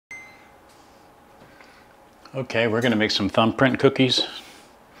Okay, we're going to make some Thumbprint cookies,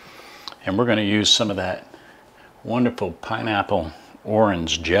 and we're going to use some of that wonderful pineapple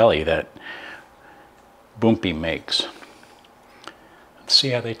orange jelly that Boompy makes. Let's see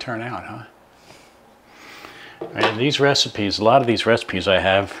how they turn out, huh? All right, these recipes, a lot of these recipes I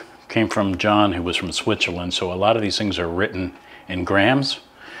have came from John, who was from Switzerland, so a lot of these things are written in grams,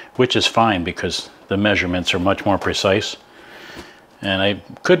 which is fine because the measurements are much more precise. And I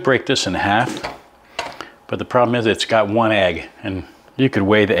could break this in half, but the problem is it's got one egg, and you could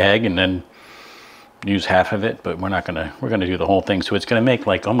weigh the egg and then use half of it, but we're gonna do the whole thing. So it's gonna make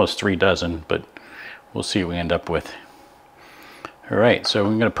like almost 3 dozen, but we'll see what we end up with. All right, so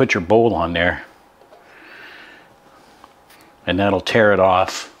we're gonna put your bowl on there, and that'll tear it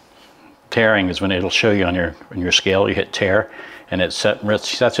off. Tearing is when it'll show you on your scale. You hit tear, and it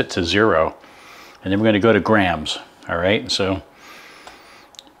sets it to 0, and then we're gonna go to grams. All right, so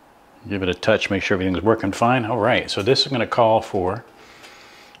give it a touch, make sure everything's working fine. All right, so this is going to call for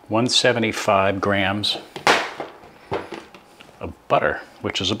 175 grams of butter,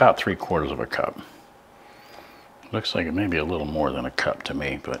 which is about 3/4 of a cup. Looks like it may be a little more than a cup to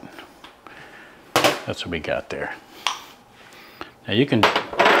me, but that's what we got there. Now you can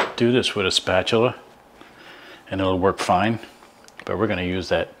do this with a spatula and it'll work fine, but we're going to use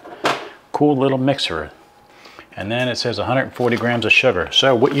that cool little mixer. And then it says 140 grams of sugar.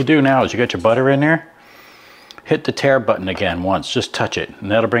 So what you do now is you get your butter in there, hit the tear button again once, just touch it,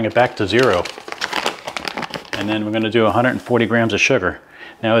 and that'll bring it back to 0. And then we're going to do 140 grams of sugar.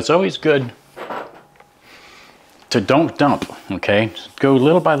 Now it's always good to don't dump, okay? Go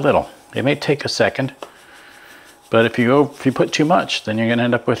little by little. It may take a second, but if you put too much, then you're going to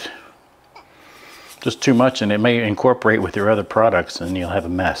end up with just too much, and it may incorporate with your other products, and you'll have a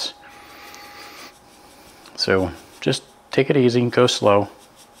mess. So just take it easy and go slow.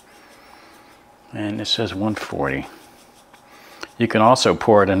 And it says 140. You can also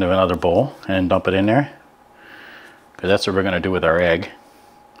pour it into another bowl and dump it in there, because that's what we're going to do with our egg.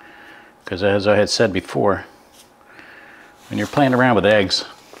 Because as I had said before, when you're playing around with eggs,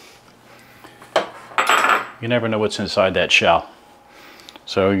 you never know what's inside that shell.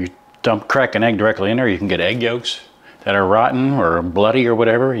 So you crack an egg directly in there. You can get egg yolks that are rotten or bloody or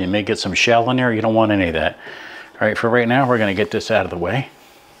whatever. You may get some shell in there. You don't want any of that. All right, for right now, we're going to get this out of the way.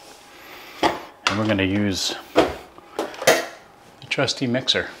 And we're going to use the trusty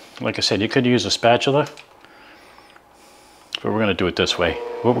mixer. Like I said, you could use a spatula, but we're going to do it this way.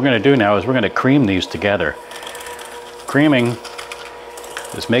 What we're going to do now is we're going to cream these together. Creaming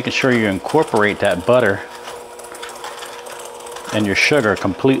is making sure you incorporate that butter and your sugar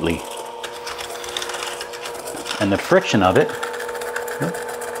completely. And the friction of it,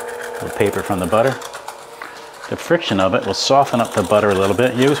 a little paper from the butter, the friction of it will soften up the butter a little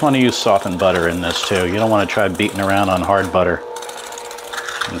bit. You always want to use softened butter in this too. You don't want to try beating around on hard butter.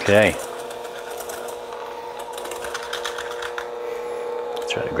 Okay.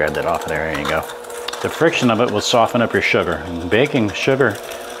 Try to grab that off of there. There you go. The friction of it will soften up your sugar. And baking sugar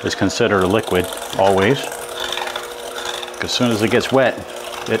is considered a liquid always. As soon as it gets wet,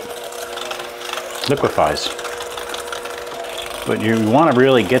 it liquefies. But you want to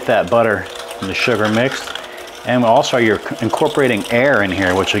really get that butter and the sugar mixed. And also you're incorporating air in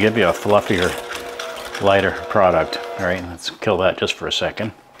here, which will give you a fluffier, lighter product. All right, let's kill that just for a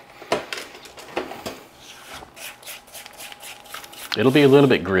second. It'll be a little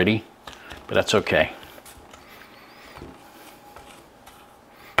bit gritty, but that's okay.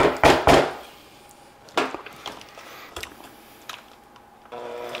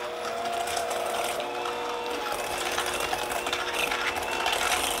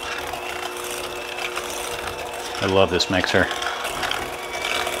 I love this mixer.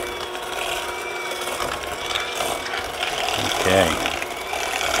 Okay.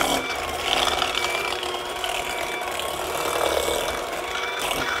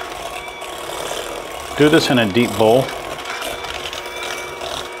 Do this in a deep bowl.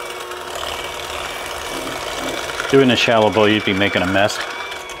 Do it in a shallow bowl, you'd be making a mess.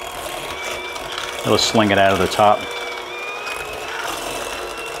 It'll sling it out of the top.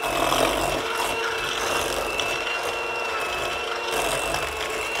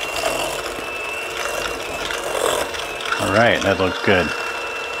 All right, that looks good.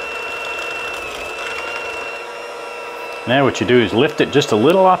 Now what you do is lift it just a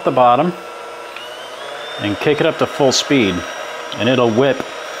little off the bottom and kick it up to full speed, and it'll whip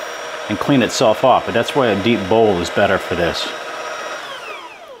and clean itself off. But that's why a deep bowl is better for this.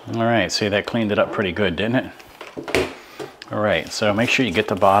 All right, see, that cleaned it up pretty good, didn't it? All right, so make sure you get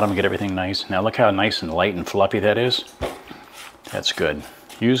the bottom, get everything nice. Now look how nice and light and fluffy that is. That's good.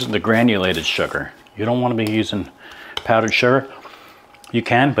 Use the granulated sugar. You don't want to be using powdered sugar. You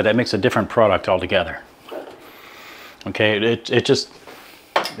can, but that makes a different product altogether. Okay,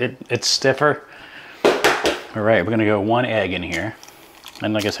 it's stiffer. All right, we're gonna go 1 egg in here.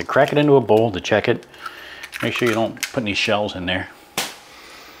 And like I said, crack it into a bowl to check it. Make sure you don't put any shells in there.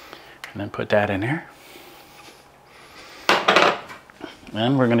 And then put that in there.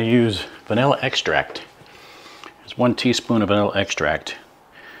 And we're gonna use vanilla extract. There's 1 teaspoon of vanilla extract.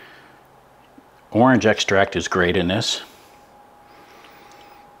 Orange extract is great in this.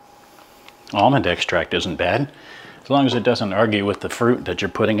 Almond extract isn't bad, as long as it doesn't argue with the fruit that you're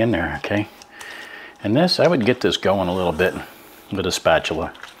putting in there, okay? And this, I would get this going a little bit with a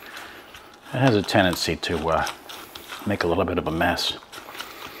spatula. It has a tendency to make a little bit of a mess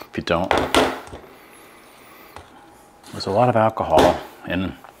if you don't. There's a lot of alcohol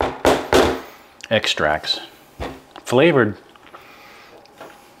in extracts. Flavored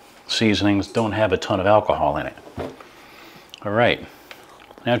seasonings don't have a ton of alcohol in it. All right,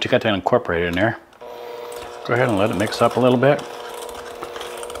 now that you got that incorporated in there, go ahead and let it mix up a little bit.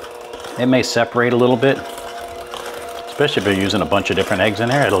 It may separate a little bit, especially if you're using a bunch of different eggs in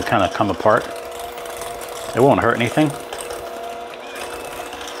there. It'll kind of come apart. It won't hurt anything.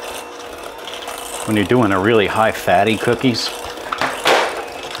 When you're doing a really high fatty cookies,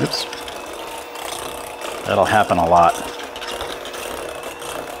 oops, that'll happen a lot.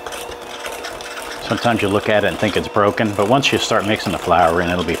 Sometimes you look at it and think it's broken, but once you start mixing the flour in,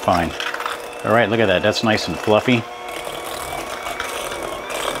 it'll be fine. All right, look at that. That's nice and fluffy.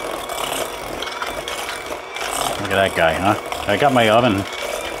 Look at that guy, huh? I got my oven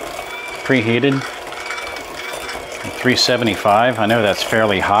preheated at 375. I know that's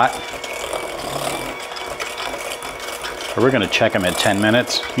fairly hot. But we're going to check them at 10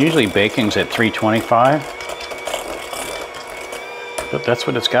 minutes. Usually baking's at 325. But that's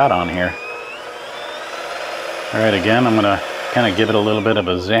what it's got on here. All right, again, I'm gonna kind of give it a little bit of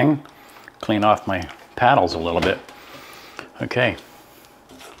a zing, clean off my paddles a little bit. Okay,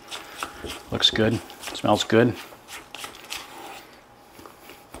 looks good, smells good.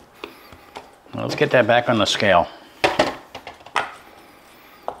 Well, let's get that back on the scale.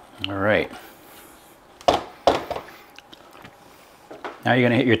 All right. Now you're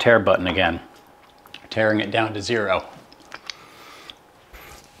gonna hit your tare button again, tearing it down to 0.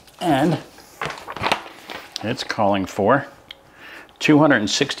 And it's calling for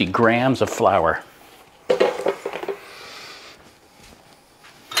 260 grams of flour.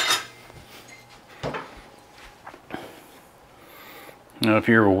 Now, if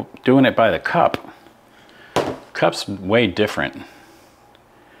you're doing it by the cup, cup's way different. It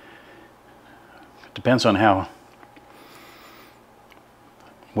depends on how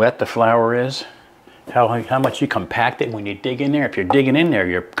wet the flour is, how much you compact it when you dig in there. If you're digging in there,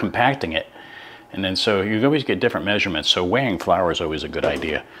 you're compacting it. And then so you always get different measurements, so weighing flour is always a good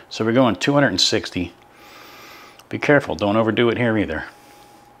idea. So we're going 260. Be careful, don't overdo it here either.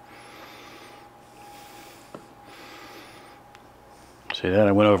 See that?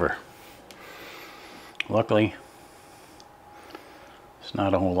 I went over. Luckily, there's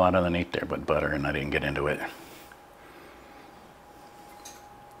not a whole lot underneath there but butter, and I didn't get into it.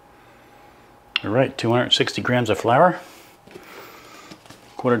 All right, 260 grams of flour,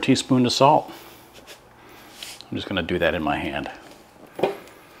 1/4 teaspoon of salt. I'm just gonna do that in my hand. All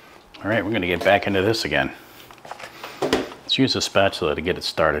right, we're gonna get back into this again. Let's use a spatula to get it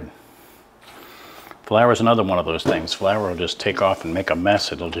started. Flour is another one of those things. Flour will just take off and make a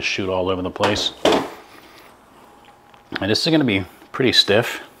mess. It'll just shoot all over the place. And this is gonna be pretty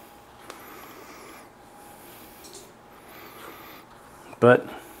stiff. But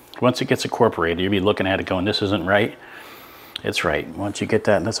once it gets incorporated, you'll be looking at it going, this isn't right. It's right. Once you get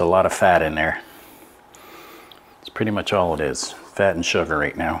that, that's a lot of fat in there. It's pretty much all it is, fat and sugar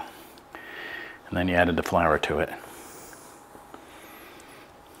right now. And then you added the flour to it.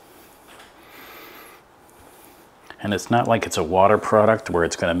 And it's not like it's a water product where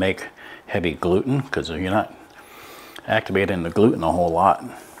it's going to make heavy gluten, because you're not activating the gluten a whole lot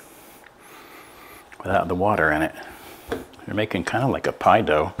without the water in it. You're making kind of like a pie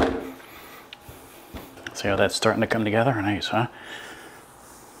dough. See how that's starting to come together? Nice, huh?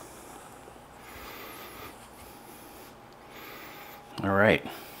 All right,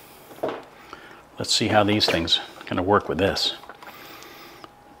 let's see how these things are going to work with this.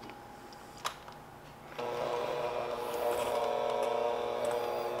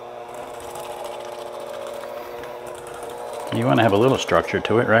 You want to have a little structure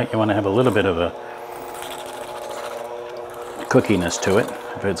to it, right? You want to have a little bit of a cookiness to it.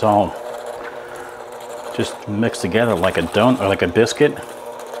 If it's all just mixed together like a donut or like a biscuit,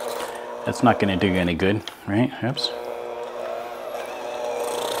 That's not going to do you any good, right? Oops.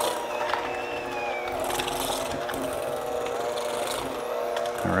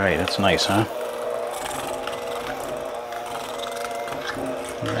 All right, that's nice, huh?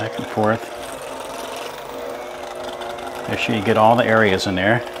 Back and forth. Make sure you get all the areas in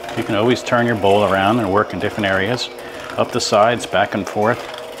there. You can always turn your bowl around and work in different areas. Up the sides, back and forth.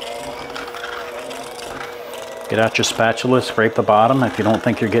 Get out your spatula, scrape the bottom if you don't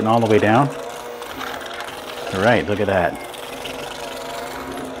think you're getting all the way down. All right, look at that.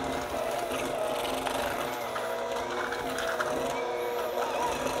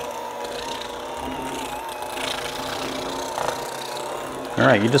 All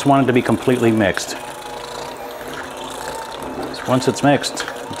right, you just want it to be completely mixed. Once it's mixed,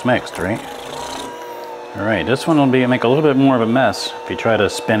 right? All right, this one will make a little bit more of a mess if you try to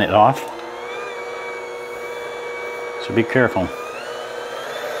spin it off. So be careful.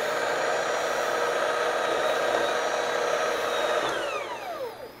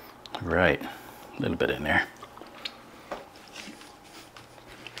 All right, a little bit in there.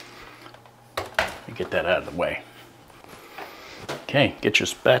 Let me get that out of the way. Okay, get your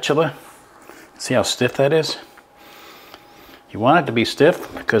spatula. See how stiff that is? You want it to be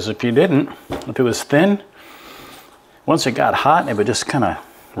stiff because if you didn't, if it was thin, once it got hot, it would just kind of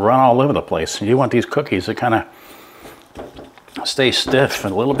run all over the place. You want these cookies to kind of stay stiff a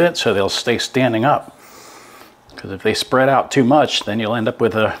little bit so they'll stay standing up. Because if they spread out too much, then you'll end up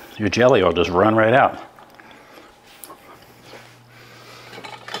with your jelly will just run right out.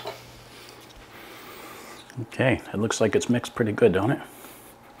 Okay, it looks like it's mixed pretty good, don't it?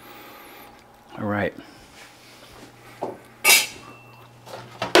 All right.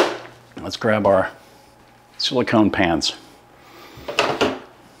 Let's grab our silicone pans. How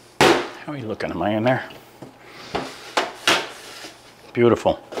are you looking? Am I in there?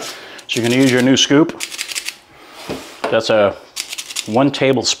 Beautiful. So you're going to use your new scoop. That's a 1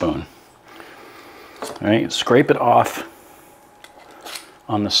 tablespoon. All right, scrape it off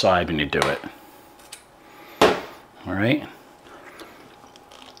on the side when you do it. All right.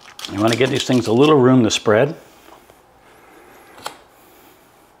 You want to get these things a little room to spread.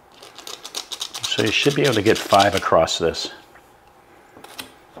 So you should be able to get 5 across this.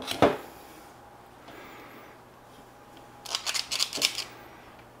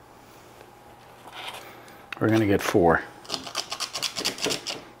 We're going to get 4.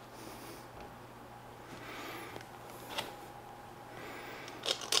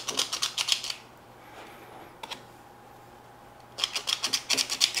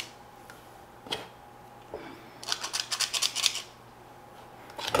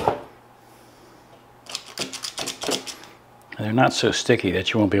 They're not so sticky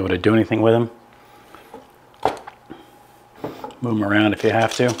that you won't be able to do anything with them. Move them around if you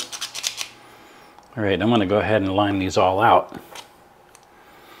have to. All right, I'm going to go ahead and line these all out.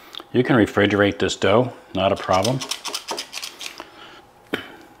 You can refrigerate this dough, not a problem.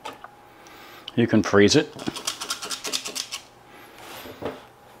 You can freeze it.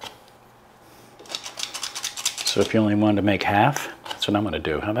 So if you only wanted to make half, that's what I'm going to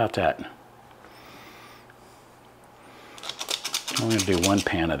do. How about that? I'm going to do 1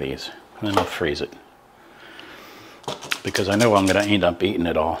 pan of these, and then I'll freeze it. Because I know I'm going to end up eating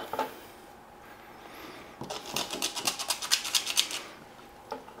it all.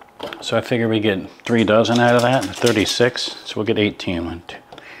 So I figure we get 3 dozen out of that, 36, so we'll get 18. 1, 2,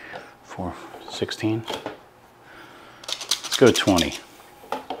 4, 16. Let's go 20.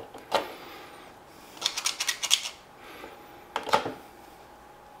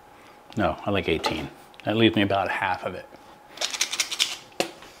 No, I like 18. That leaves me about half of it.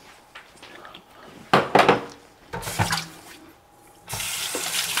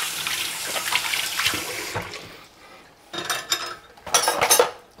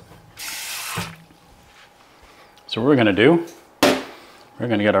 So what we're going to do, we're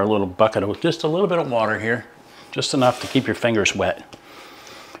going to get our little bucket with just a little bit of water here, just enough to keep your fingers wet.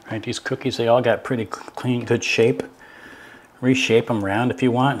 Right, these cookies, they all got pretty clean, good shape. Reshape them round if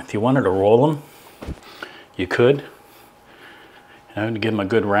you want. If you wanted to roll them, you could. You know, to give them a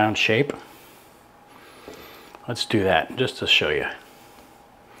good round shape. Let's do that just to show you.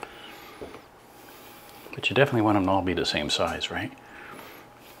 But you definitely want them to all be the same size, right?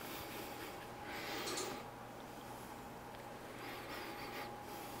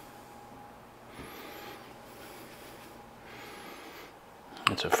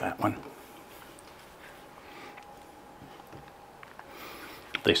 It's a fat one.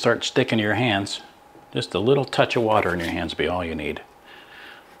 If they start sticking to your hands, just a little touch of water in your hands will be all you need.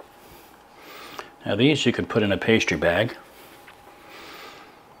 Now these you could put in a pastry bag,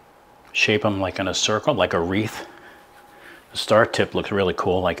 shape them like in a circle, like a wreath. The star tip looks really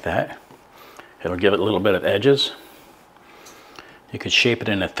cool like that. It'll give it a little bit of edges. You could shape it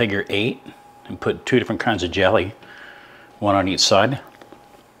in a figure 8 and put 2 different kinds of jelly, one on each side,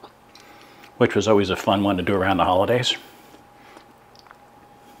 which was always a fun one to do around the holidays.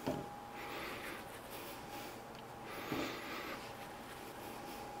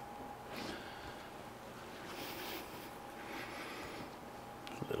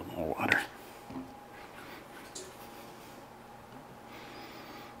 A little more water.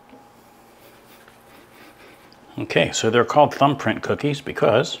 Okay, so they're called thumbprint cookies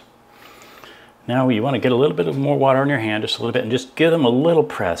because now you want to get a little bit of more water in your hand, just a little bit, and just give them a little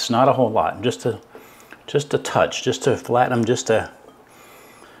press, not a whole lot, just a touch, just to flatten them, just to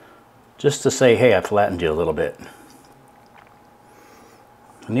say, hey, I flattened you a little bit.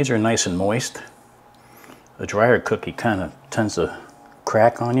 And these are nice and moist. A drier cookie kind of tends to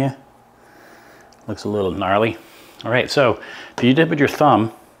crack on you. Looks a little gnarly. All right, so if you did with your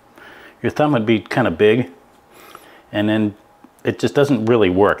thumb would be kind of big, and then it just doesn't really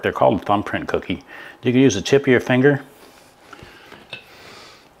work. They're called thumbprint cookie. You can use the tip of your finger.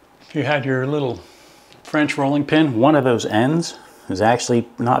 If you had your little French rolling pin, one of those ends is actually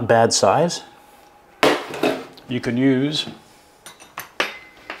not bad size. You could use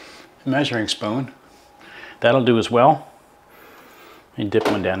a measuring spoon. That'll do as well. You dip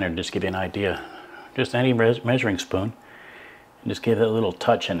one down there to just give you an idea. Just any measuring spoon. And just give it a little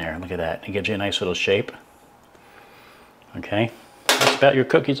touch in there. Look at that. It gives you a nice little shape. Okay. That's about your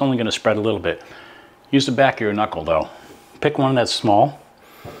cookie's only going to spread a little bit. Use the back of your knuckle though. Pick one that's small.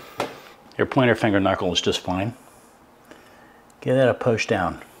 Your pointer finger knuckle is just fine. Give that a push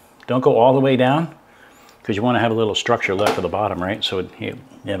down. Don't go all the way down because you want to have a little structure left at the bottom, right? So you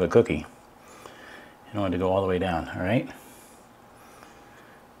have a cookie. You don't want it to go all the way down, all right?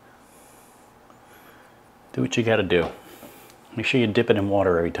 Do what you got to do. Make sure you dip it in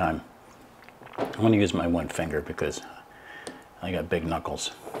water every time. I'm going to use my one finger because I got big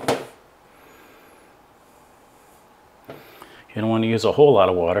knuckles. You don't want to use a whole lot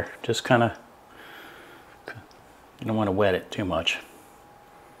of water, just kind of, you don't want to wet it too much.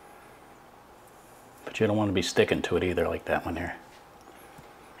 But you don't want to be sticking to it either like that one here.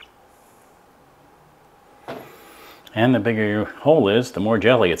 And the bigger your hole is, the more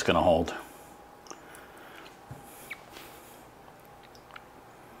jelly it's going to hold.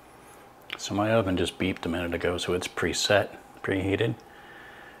 So my oven just beeped a minute ago, so it's preset, preheated.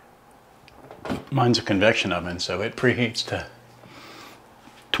 Mine's a convection oven, so it preheats to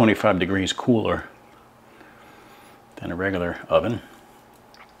 25 degrees cooler than a regular oven.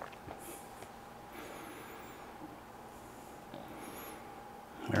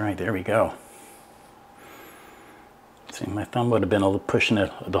 All right, there we go. See, my thumb would have been pushing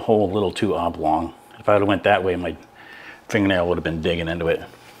the hole a little too oblong. If I would have went that way, my fingernail would have been digging into it.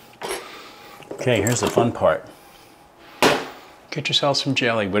 Okay, here's the fun part. Get yourself some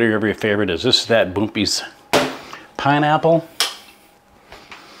jelly, whatever your favorite is. This is that Boompy's pineapple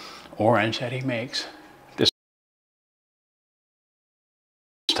orange that he makes. This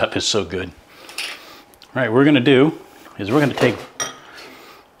stuff is so good. All right, what we're gonna do is we're gonna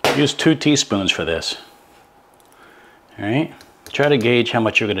use 2 teaspoons for this. All right, try to gauge how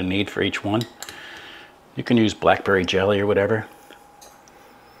much you're gonna need for each one. You can use blackberry jelly or whatever.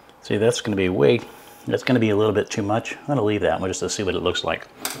 See, that's going to be that's going to be a little bit too much. I'm going to leave that one just to see what it looks like.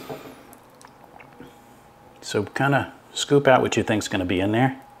 So kind of scoop out what you think is going to be in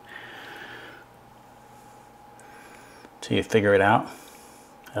there. Till you figure it out.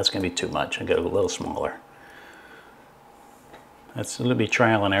 That's going to be too much. I go a little smaller. That's a little bit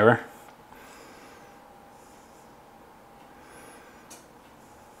trial and error.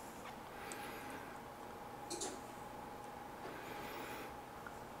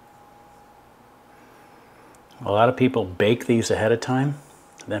 A lot of people bake these ahead of time,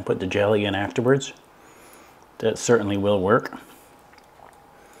 then put the jelly in afterwards. That certainly will work.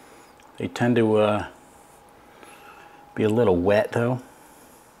 They tend to be a little wet though.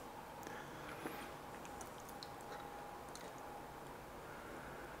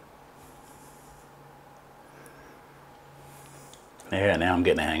 Yeah, now I'm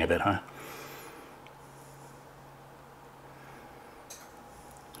getting the hang of it, huh?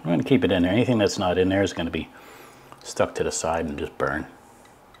 I'm going to keep it in there. Anything that's not in there is going to be stuck to the side and just burn.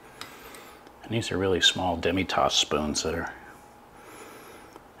 And these are really small demi-tasse spoons that are,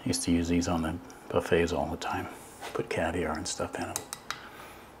 I used to use these on the buffets all the time. Put caviar and stuff in them.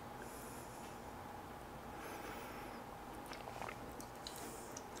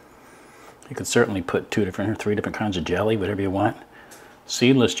 You could certainly put 2 different or 3 different kinds of jelly, whatever you want.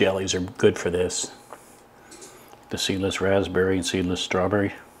 Seedless jellies are good for this. The seedless raspberry and seedless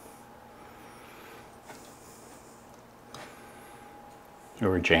strawberry.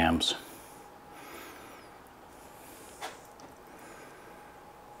 Or jams.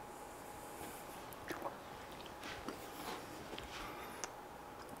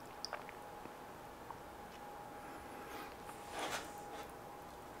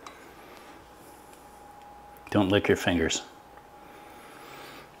 Don't lick your fingers.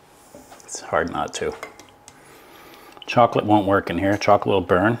 It's hard not to. Chocolate won't work in here. Chocolate will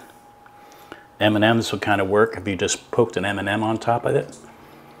burn. M&Ms will kind of work if you just poked an M&M on top of it.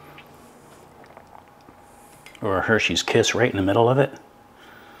 Or a Hershey's Kiss right in the middle of it.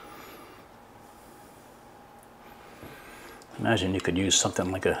 Imagine you could use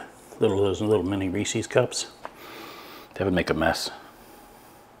something like those little mini Reese's cups. That would make a mess.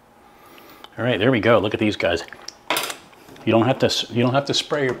 All right, there we go. Look at these guys. You don't have to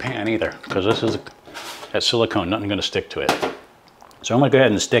spray your pan either, because this is that silicone. Nothing going to stick to it. So I'm going to go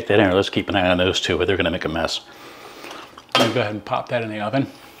ahead and stick that in there. Let's keep an eye on those two, but they're going to make a mess. I'm going to go ahead and pop that in the oven.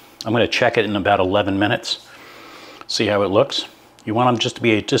 I'm going to check it in about 11 minutes. See how it looks. You want them just to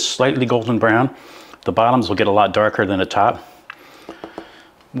be just slightly golden brown. The bottoms will get a lot darker than the top.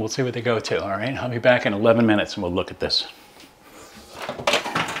 We'll see what they go to. All right, I'll be back in 11 minutes and we'll look at this.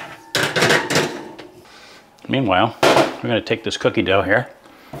 Meanwhile, we're going to take this cookie dough here.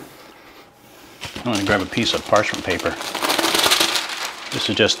 I'm going to grab a piece of parchment paper. This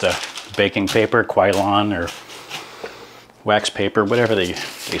is just a baking paper, Quilon or wax paper, whatever they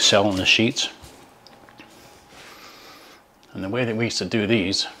sell in the sheets. And the way that we used to do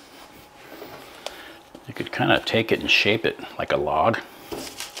these, you could kind of take it and shape it like a log.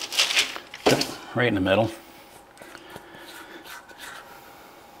 Put it right in the middle.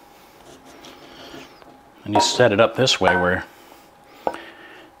 And you set it up this way where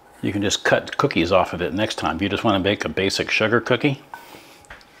you can just cut cookies off of it next time. If you just want to bake a basic sugar cookie,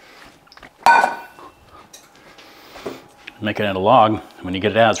 make it in a log. When you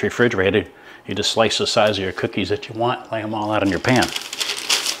get it out, it's refrigerated. You just slice the size of your cookies that you want, lay them all out on your pan.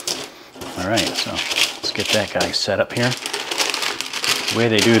 All right, so let's get that guy set up here. The way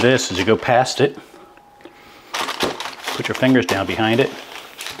they do this is you go past it, put your fingers down behind it,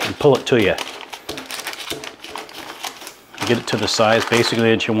 and pull it to you. Get it to the size basically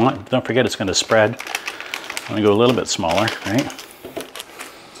that you want. Don't forget it's going to spread. I'm going to go a little bit smaller, right?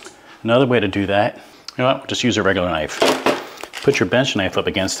 Another way to do that, you know what, just use a regular knife. Put your bench knife up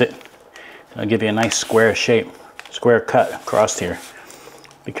against it. It'll give you a nice square shape, square cut across here.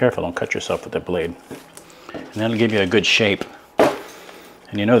 Be careful, don't cut yourself with the blade. And that'll give you a good shape.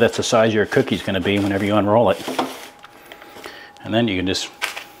 And you know that's the size your cookie's going to be whenever you unroll it. And then you can just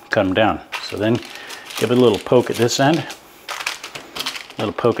cut them down. So then give it a little poke at this end, a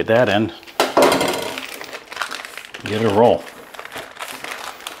little poke at that end, give it a roll.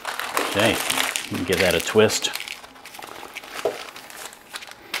 Okay, you can give that a twist.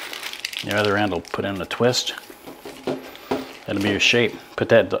 The other end will put in a twist. That'll be your shape. Put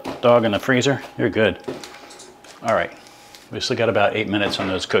that dog in the freezer, you're good. All right, we still got about 8 minutes on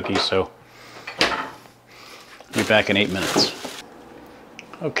those cookies, so be back in 8 minutes.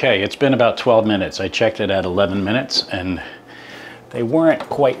 Okay, it's been about 12 minutes. I checked it at 11 minutes and they weren't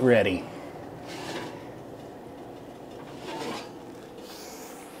quite ready.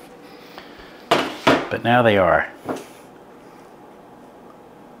 But now they are.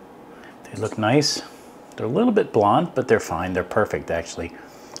 They look nice. They're a little bit blonde, but they're fine. They're perfect, actually.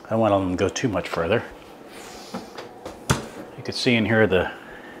 I don't want them to go too much further. You can see in here the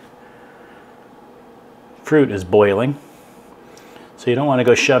fruit is boiling. So you don't want to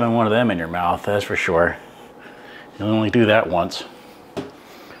go shoving one of them in your mouth, that's for sure. You'll only do that once.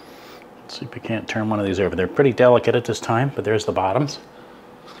 Let's see if we can't turn one of these over. They're pretty delicate at this time, but there's the bottoms.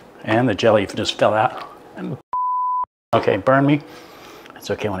 And the jelly just fell out. Okay, burn me. It's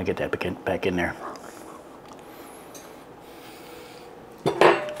okay when I get that back in there.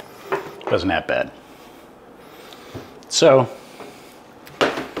 Wasn't that bad. So,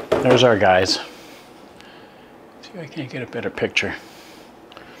 there's our guys. See if I can't get a better picture.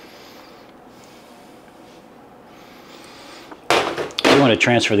 We want to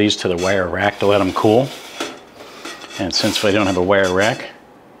transfer these to the wire rack to let them cool. And since we don't have a wire rack,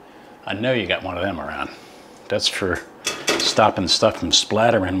 I know you got one of them around. That's for stopping stuff from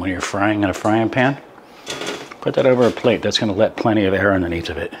splattering when you're frying in a frying pan. Put that over a plate. That's going to let plenty of air underneath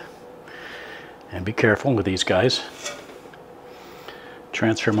of it. And be careful with these guys.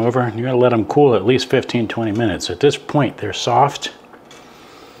 Transfer them over. You're going to let them cool at least 15-20 minutes. At this point, they're soft.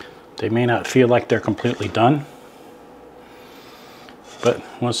 They may not feel like they're completely done. But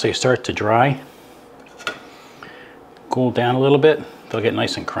once they start to dry, cool down a little bit, they'll get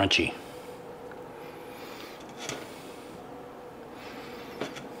nice and crunchy.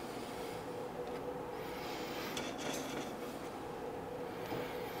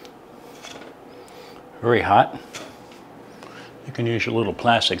 Very hot. You can use your little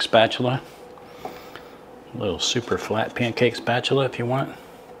plastic spatula, a little super flat pancake spatula if you want.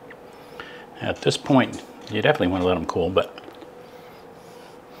 At this point, you definitely want to let them cool, but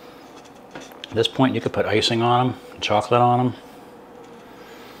at this point you could put icing on them, chocolate on them,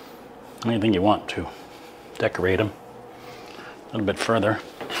 anything you want to decorate them a little bit further.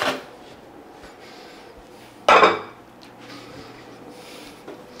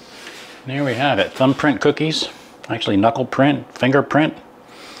 There we have it, thumbprint cookies, actually knuckle print, fingerprint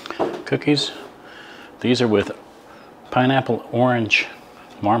cookies. These are with pineapple orange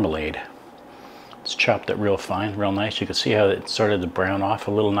marmalade. It's chopped it real fine, real nice. You can see how it started to brown off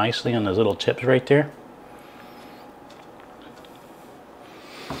a little nicely on those little tips right there.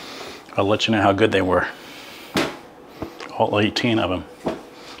 I'll let you know how good they were. All 18 of them.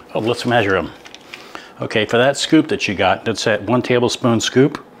 Oh, let's measure them. Okay, for that scoop that you got, that's that 1 tablespoon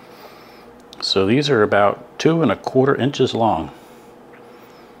scoop. So these are about 2 1/4 inches long.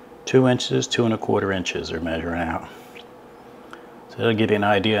 2 inches, 2 1/4 inches are measuring out. So that'll give you an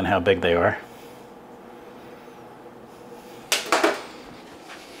idea on how big they are.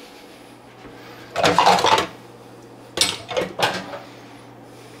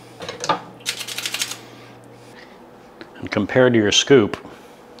 And compared to your scoop,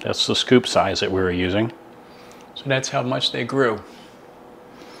 that's the scoop size that we were using. So that's how much they grew.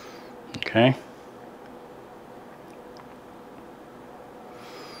 Okay.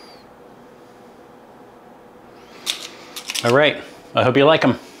 All right, I hope you like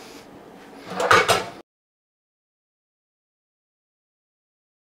them.